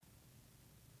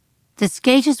The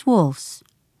Skaters' Waltz.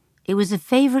 It was a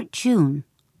favourite tune,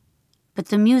 but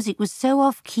the music was so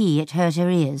off-key it hurt her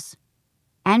ears.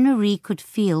 Anne-Marie could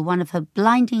feel one of her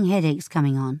blinding headaches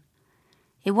coming on.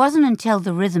 It wasn't until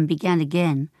the rhythm began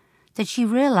again that she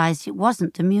realised it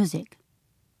wasn't the music.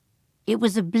 It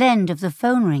was a blend of the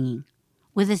phone ringing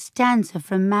with a stanza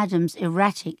from Madame's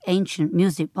erratic ancient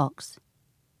music box.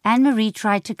 Anne-Marie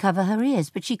tried to cover her ears,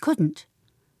 but she couldn't.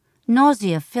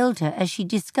 Nausea filled her as she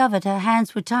discovered her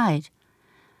hands were tied.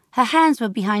 Her hands were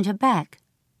behind her back.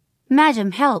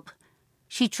 "Madame, help!"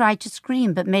 She tried to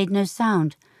scream but made no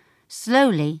sound.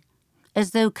 Slowly,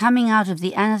 as though coming out of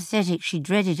the anaesthetic she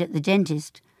dreaded at the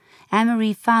dentist,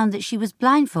 Anne-Marie found that she was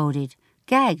blindfolded,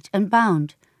 gagged and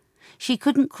bound. She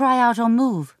couldn't cry out or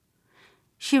move.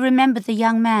 She remembered the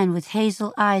young man with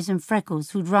hazel eyes and freckles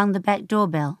who'd rung the back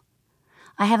doorbell.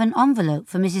 "I have an envelope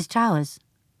for Mrs. Towers."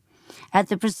 At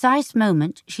the precise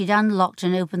moment she'd unlocked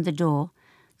and opened the door,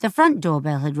 the front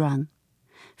doorbell had rung.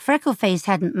 Freckleface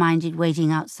hadn't minded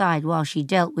waiting outside while she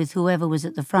dealt with whoever was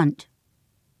at the front.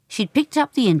 She'd picked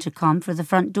up the intercom for the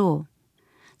front door.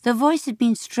 The voice had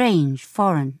been strange,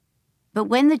 foreign. But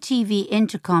when the TV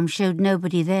intercom showed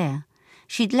nobody there,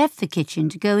 she'd left the kitchen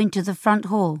to go into the front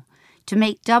hall, to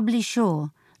make doubly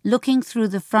sure, looking through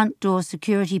the front door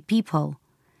security peephole.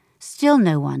 Still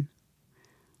no one.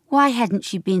 Why hadn't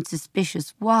she been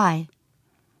suspicious? Why?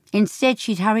 Instead,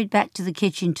 she'd hurried back to the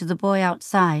kitchen to the boy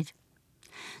outside.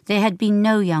 There had been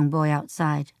no young boy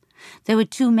outside. There were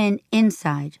two men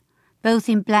inside, both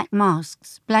in black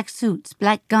masks, black suits,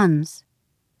 black guns.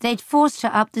 They'd forced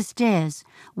her up the stairs,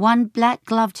 one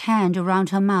black-gloved hand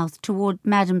around her mouth toward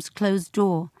Madame's closed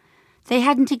door. They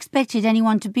hadn't expected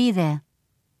anyone to be there.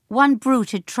 One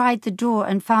brute had tried the door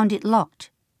and found it locked.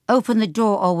 "Open the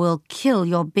door or we'll kill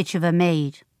your bitch of a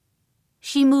maid."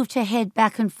 She moved her head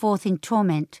back and forth in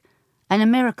torment, and a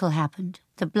miracle happened.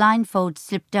 The blindfold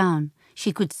slipped down.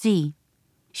 She could see.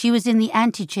 She was in the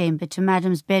antechamber to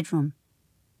Madame's bedroom.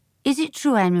 "Is it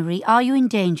true, Anne-Marie? Are you in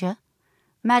danger?"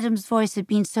 Madame's voice had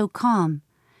been so calm.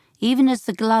 Even as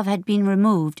the glove had been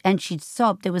removed and she'd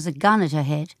sobbed there was a gun at her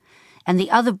head, and the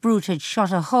other brute had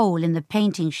shot a hole in the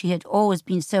painting she had always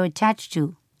been so attached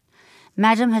to.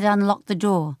 Madame had unlocked the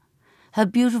door, her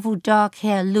beautiful dark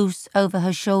hair loose over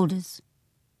her shoulders.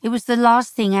 It was the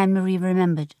last thing Anne-Marie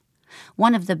remembered.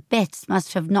 One of the bets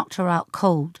must have knocked her out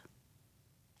cold.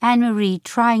 Anne-Marie,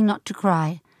 trying not to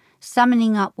cry,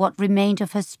 summoning up what remained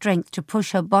of her strength to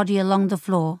push her body along the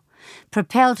floor,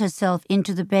 propelled herself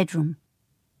into the bedroom.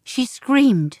 She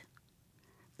screamed.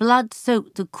 Blood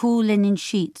soaked the cool linen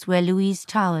sheets where Louise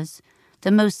Towers,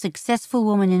 the most successful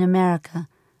woman in America,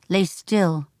 lay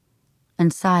still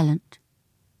and silent.